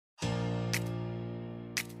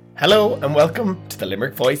Hello and welcome to the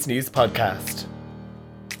Limerick Voice News Podcast.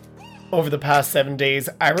 Over the past 7 days,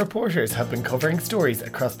 our reporters have been covering stories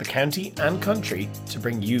across the county and country to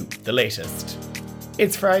bring you the latest.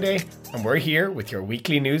 It's Friday and we're here with your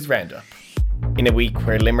weekly news roundup. In a week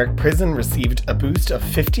where Limerick Prison received a boost of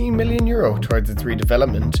 €15 million towards its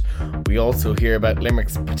redevelopment, we also hear about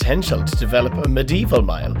Limerick's potential to develop a medieval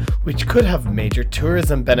mile, which could have major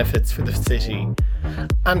tourism benefits for the city.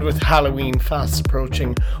 And with Halloween fast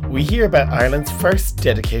approaching, we hear about Ireland's first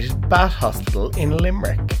dedicated bat hospital in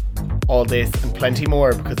Limerick. All this and plenty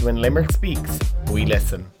more, because when Limerick speaks, we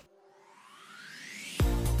listen.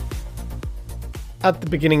 At the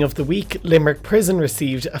beginning of the week, Limerick Prison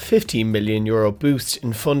received a €15 million boost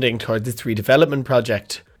in funding towards its redevelopment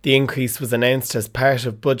project. The increase was announced as part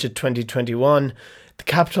of Budget 2021. The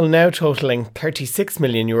capital, now totalling €36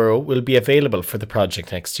 million, will be available for the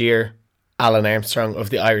project next year. Alan Armstrong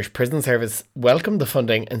of the Irish Prison Service welcomed the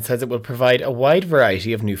funding and says it will provide a wide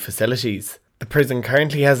variety of new facilities. The prison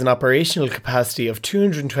currently has an operational capacity of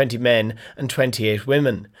 220 men and 28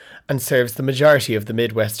 women and serves the majority of the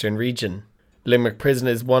Midwestern region. Limerick Prison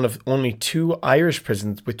is one of only 2 Irish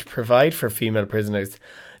prisons which provide for female prisoners,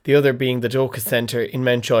 the other being the Doka Centre in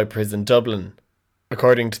Mountjoy Prison, Dublin.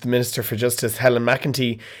 According to the Minister for Justice, Helen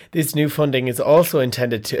McEntee, this new funding is also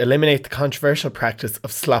intended to eliminate the controversial practice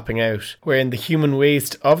of slopping out, wherein the human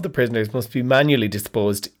waste of the prisoners must be manually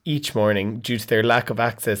disposed each morning due to their lack of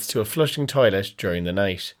access to a flushing toilet during the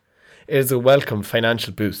night. It is a welcome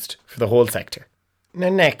financial boost for the whole sector. Now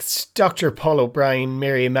next, Dr. Paul O'Brien,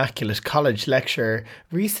 Mary Immaculate College lecturer,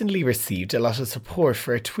 recently received a lot of support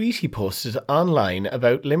for a tweet he posted online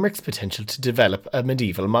about Limerick's potential to develop a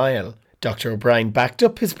medieval mile. Dr. O'Brien backed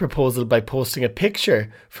up his proposal by posting a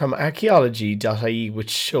picture from archaeology.ie which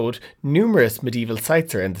showed numerous medieval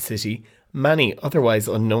sites around the city, many otherwise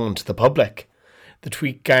unknown to the public. The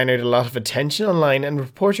tweet garnered a lot of attention online, and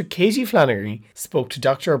reporter Katie Flannery spoke to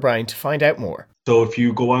Dr. O'Brien to find out more. So if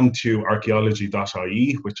you go on to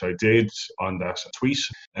archaeology.ie, which I did on that tweet,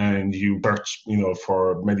 and you search,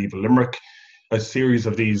 for medieval Limerick, a series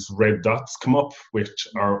of these red dots come up, which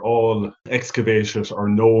are all excavated or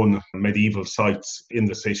known medieval sites in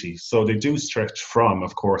the city. So they do stretch from,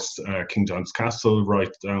 of course, King John's Castle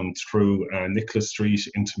right down through Nicholas Street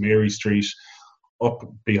into Mary Street, up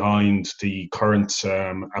behind the current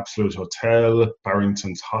Absolute Hotel,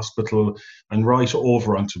 Barrington's Hospital, and right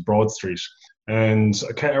over onto Broad Street. And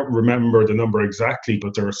I can't remember the number exactly,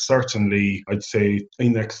 but there are certainly, I'd say,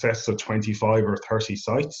 in excess of 25 or 30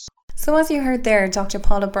 sites. So as you heard there, Dr.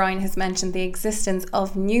 Paul O'Brien has mentioned the existence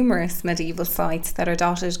of numerous medieval sites that are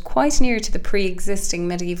dotted quite near to the pre-existing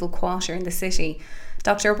medieval quarter in the city.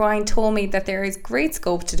 Dr. O'Brien told me that there is great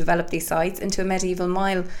scope to develop these sites into a medieval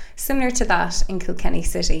mile, similar to that in Kilkenny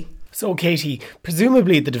City. So Katie,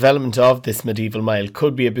 presumably the development of this medieval mile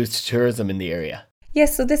could be a boost to tourism in the area.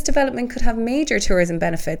 Yes, so this development could have major tourism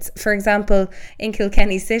benefits. For example, in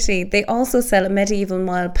Kilkenny City, they also sell a medieval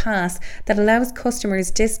mile pass that allows customers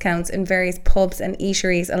discounts in various pubs and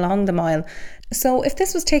eateries along the mile. So if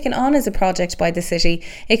this was taken on as a project by the city,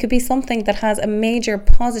 it could be something that has a major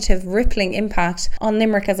positive rippling impact on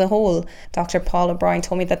Limerick as a whole. Dr. Paul O'Brien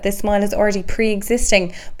told me that this mile is already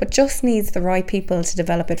pre-existing, but just needs the right people to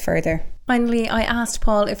develop it further. Finally, I asked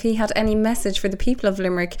Paul if he had any message for the people of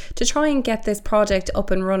Limerick to try and get this project up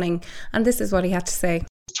and running, and this is what he had to say.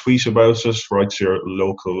 Tweet about it, write to your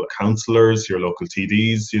local councillors, your local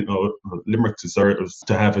TDs. Limerick deserves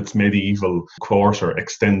to have its medieval quarter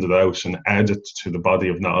extended out and added to the body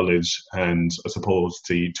of knowledge, and I suppose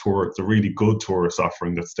the really good tourist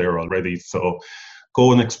offering that's there already. So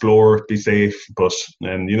go and explore, be safe, but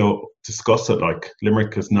discuss it. Like,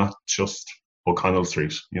 Limerick is not just O'Connell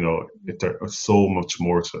Street. There's so much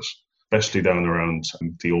more to it, especially down around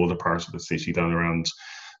the older part of the city, down around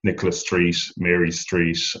Nicholas Street, Mary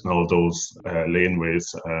Street, and all those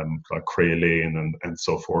laneways like Cray Lane and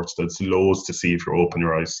so forth. There's loads to see if you open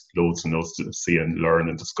your eyes, loads and loads to see and learn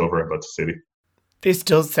and discover about the city. This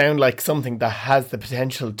does sound like something that has the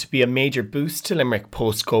potential to be a major boost to Limerick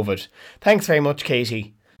post-COVID. Thanks very much,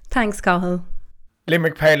 Katie. Thanks, Cathal.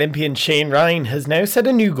 Limerick Paralympian Shane Ryan has now set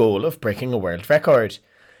a new goal of breaking a world record.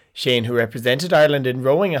 Shane, who represented Ireland in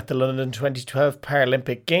rowing at the London 2012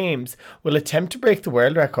 Paralympic Games, will attempt to break the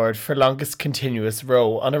world record for longest continuous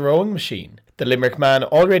row on a rowing machine. The Limerick man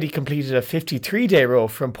already completed a 53-day row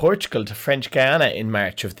from Portugal to French Guiana in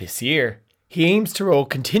March of this year. He aims to row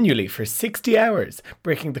continually for 60 hours,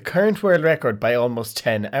 breaking the current world record by almost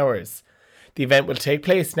 10 hours. The event will take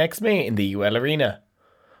place next May in the UL Arena.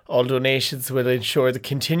 All donations will ensure the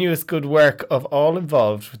continuous good work of all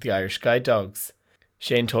involved with the Irish Guide Dogs.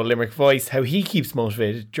 Shane told Limerick Voice how he keeps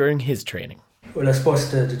motivated during his training. Well, I suppose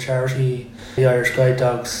the charity, the Irish Guide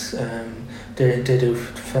Dogs, they do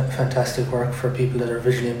fantastic work for people that are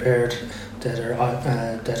visually impaired, that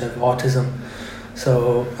have autism.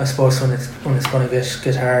 So I suppose when it's going to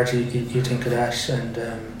get hard, you think of that.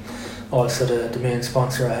 And also the main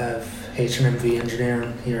sponsor I have, H&MV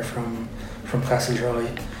Engineering here from Cathal.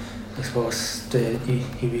 I suppose you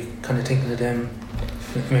be kind of thinking of them,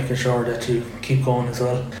 making sure that you keep going as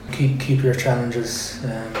well. Keep your challenges.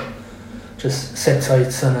 Just set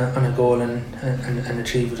sights on a goal and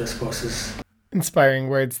achieve it, I suppose. Inspiring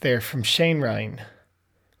words there from Shane Ryan.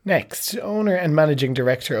 Next, owner and managing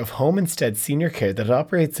director of Home Instead Senior Care that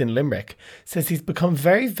operates in Limerick says he's become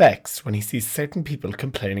very vexed when he sees certain people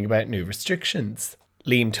complaining about new restrictions.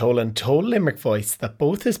 Liam Tolan told Limerick Voice that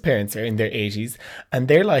both his parents are in their 80s and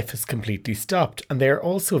their life has completely stopped, and they are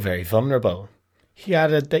also very vulnerable. He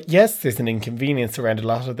added that yes, there's an inconvenience around a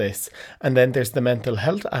lot of this, and then there's the mental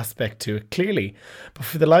health aspect to it clearly. But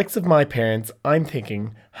for the likes of my parents, I'm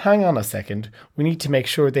thinking, hang on a second, we need to make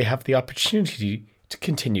sure they have the opportunity to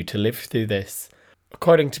continue to live through this.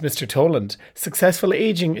 According to Mr. Toland, successful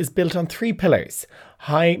ageing is built on 3 pillars: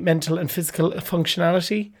 high mental and physical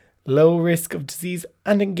functionality, low risk of disease,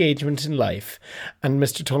 and engagement in life. And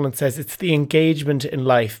Mr. Toland says it's the engagement in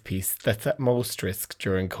life piece that's at most risk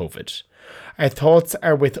during COVID. Our thoughts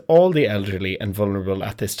are with all the elderly and vulnerable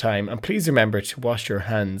at this time, and please remember to wash your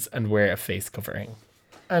hands and wear a face covering.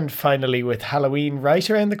 And finally, with Halloween right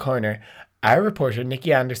around the corner, our reporter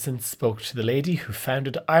Nikki Anderson spoke to the lady who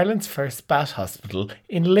founded Ireland's first bat hospital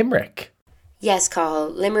in Limerick. Yes, Cathal,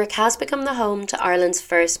 Limerick has become the home to Ireland's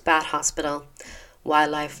first bat hospital.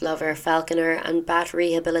 Wildlife lover, falconer and bat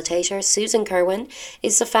rehabilitator Susan Kerwin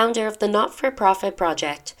is the founder of the not-for-profit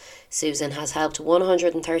project. Susan has helped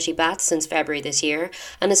 130 bats since February this year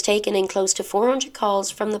and has taken in close to 400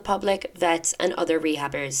 calls from the public, vets and other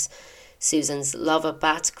rehabbers. Susan's love of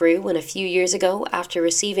bats grew when a few years ago, after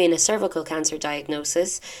receiving a cervical cancer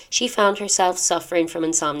diagnosis, she found herself suffering from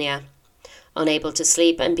insomnia. Unable to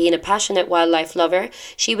sleep and being a passionate wildlife lover,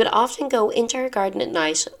 she would often go into her garden at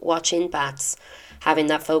night watching bats. Having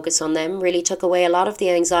that focus on them really took away a lot of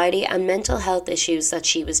the anxiety and mental health issues that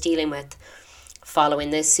she was dealing with.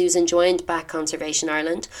 Following this, Susan joined Bat Conservation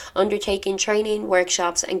Ireland, undertaking training,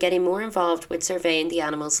 workshops and getting more involved with surveying the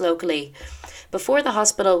animals locally. Before the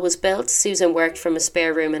hospital was built, Susan worked from a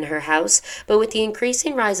spare room in her house, but with the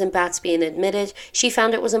increasing rise in bats being admitted, she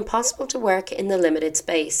found it was impossible to work in the limited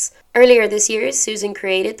space. Earlier this year, Susan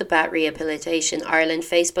created the Bat Rehabilitation Ireland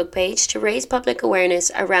Facebook page to raise public awareness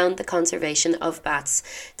around the conservation of bats.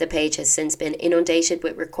 The page has since been inundated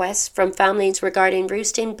with requests from families regarding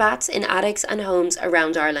roosting bats in attics and homes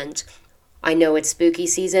around Ireland. I know it's spooky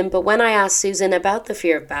season, but when I asked Susan about the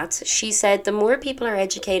fear of bats, she said the more people are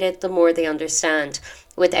educated, the more they understand.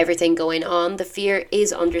 With everything going on, the fear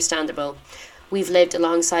is understandable. We've lived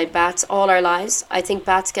alongside bats all our lives. I think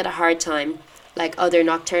bats get a hard time, like other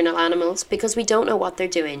nocturnal animals, because we don't know what they're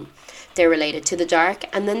doing. They're related to the dark,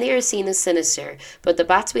 and then they are seen as sinister. But the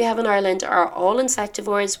bats we have in Ireland are all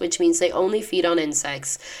insectivores, which means they only feed on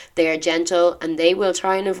insects. They are gentle, and they will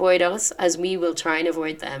try and avoid us, as we will try and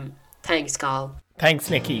avoid them. Thanks, Cathal. Thanks,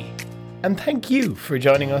 Nikki. And thank you for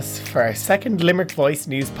joining us for our second Limerick Voice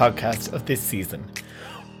News podcast of this season.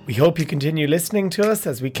 We hope you continue listening to us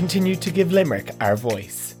as we continue to give Limerick our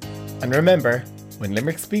voice. And remember, when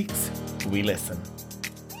Limerick speaks, we listen.